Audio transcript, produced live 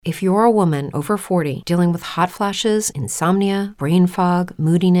If you're a woman over 40 dealing with hot flashes, insomnia, brain fog,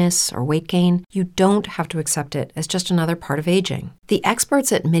 moodiness, or weight gain, you don't have to accept it as just another part of aging. The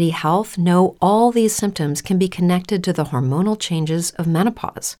experts at MIDI Health know all these symptoms can be connected to the hormonal changes of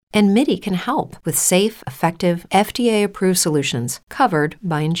menopause. And MIDI can help with safe, effective, FDA-approved solutions covered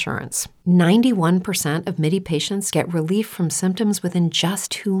by insurance. 91% of MIDI patients get relief from symptoms within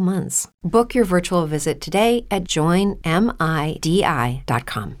just 2 months. Book your virtual visit today at joinmidi.com.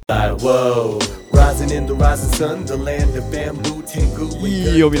 Whoa, rising in the rising sun, the land of bamboo, tengu.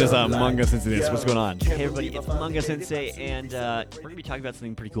 Yo, minasan, Manga Sensei this. What's going on? Hey everybody, it's Manga Sensei, and we're going to be talking about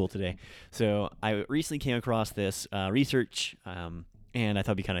something pretty cool today. So I recently came across this research, and I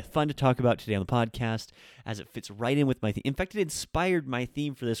thought it'd be kind of fun to talk about today on the podcast, as it fits right in with my theme. In fact, it inspired my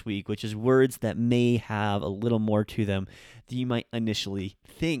theme for this week, which is words that may have a little more to them than you might initially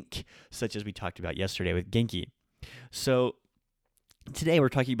think, such as we talked about yesterday with Genki. So today we're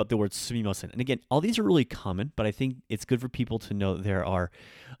talking about the word sumimasen. And again, all these are really common, but I think it's good for people to know that there are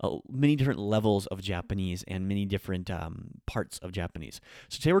many different levels of Japanese and many different parts of Japanese.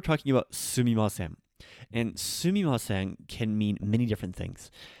 So today we're talking about sumimasen. And sumimasen can mean many different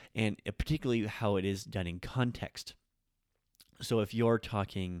things, and particularly how it is done in context. So if you're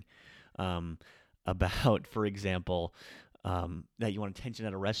talking about, for example, that you want attention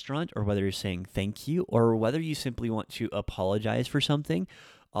at a restaurant, or whether you're saying thank you, or whether you simply want to apologize for something,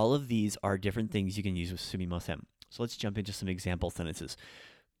 all of these are different things you can use with sumimasen. So let's jump into some example sentences.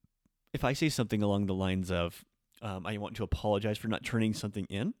 If I say something along the lines of, I want to apologize for not turning something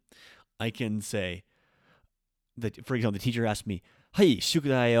in, I can say, for example, the teacher asked me, "Hai,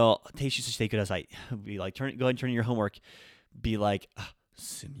 shukudai o teishutsu shite kudasai." Be like, go ahead and turn in your homework. Be like,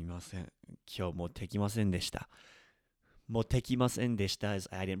 "Sumimasen, kyou mo tekimasen deshita." Mo tekimasen deshita is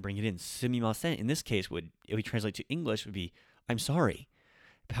I didn't bring it in. Sumimasen in this case if we translate to English would be I'm sorry.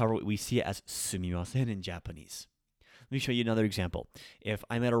 However, we see it as sumimasen in Japanese. Let me show you another example. If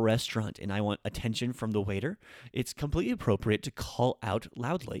I'm at a restaurant and I want attention from the waiter, it's completely appropriate to call out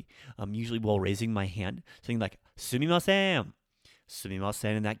loudly, usually while raising my hand, saying like, "Sumimasen."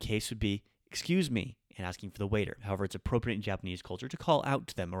 Sumimasen in that case would be, "Excuse me," and asking for the waiter. However, it's appropriate in Japanese culture to call out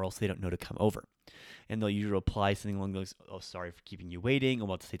to them, or else they don't know to come over. And they'll usually reply something along those, "Oh, sorry for keeping you waiting,"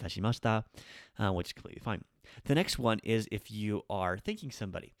 "Omatase itashimashita," which is completely fine. The next one is if you are thanking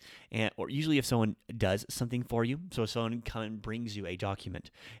somebody, or usually if someone does something for you. So if someone comes and brings you a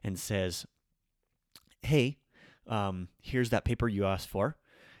document and says, "Hey, here's that paper you asked for."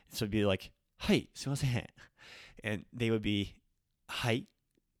 So it'd be like, "Hai, sumimasen," and they would be, "Hai,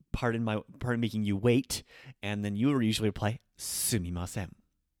 pardon making you wait," and then you would usually reply, "Sumimasen."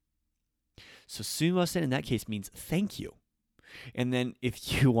 So sumimasen in that case means thank you. And then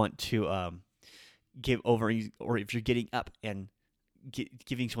if you want to give over, or if you're getting up and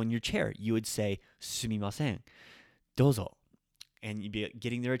giving someone your chair, you would say "Sumimasen, dozo," and you'd be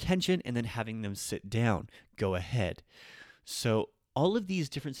getting their attention and then having them sit down. Go ahead. So all of these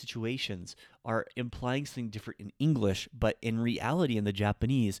different situations are implying something different in English, but in reality, in the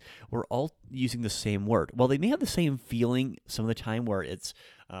Japanese, we're all using the same word. While they may have the same feeling some of the time, where it's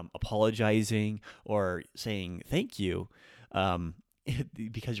apologizing or saying thank you,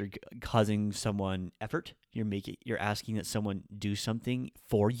 because you're causing someone effort, you're asking that someone do something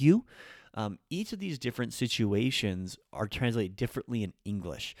for you. Each of these different situations are translated differently in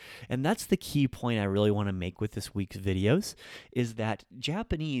English. And that's the key point I really want to make with this week's videos, is that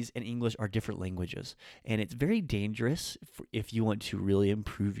Japanese and English are different languages. And it's very dangerous if you want to really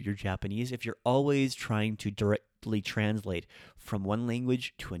improve your Japanese, if you're always trying to directly translate from one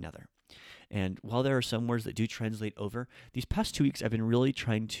language to another. And while there are some words that do translate over, these past 2 weeks I've been really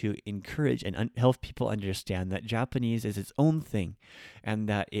trying to encourage and help people understand that Japanese is its own thing, and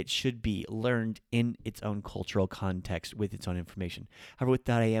that it should be learned in its own cultural context with its own information. However, with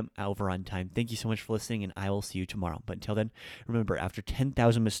that, I am over on time. Thank you so much for listening, and I will see you tomorrow. But until then, remember, after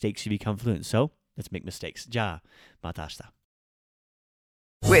 10,000 mistakes, you become fluent. So let's make mistakes. Ja, mata ashita.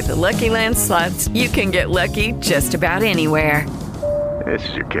 With the Lucky Land Slots, you can get lucky just about anywhere. This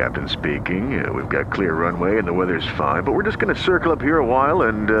is your captain speaking. We've got clear runway and the weather's fine, but we're just going to circle up here a while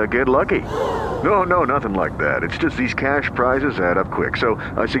and get lucky. No, nothing like that. It's just these cash prizes add up quick. So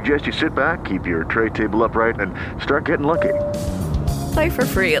I suggest you sit back, keep your tray table upright, and start getting lucky. Play for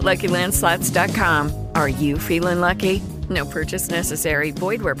free at LuckyLandSlots.com. Are you feeling lucky? No purchase necessary.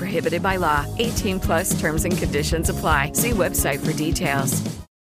 Void where prohibited by law. 18+ terms and conditions apply. See website for details.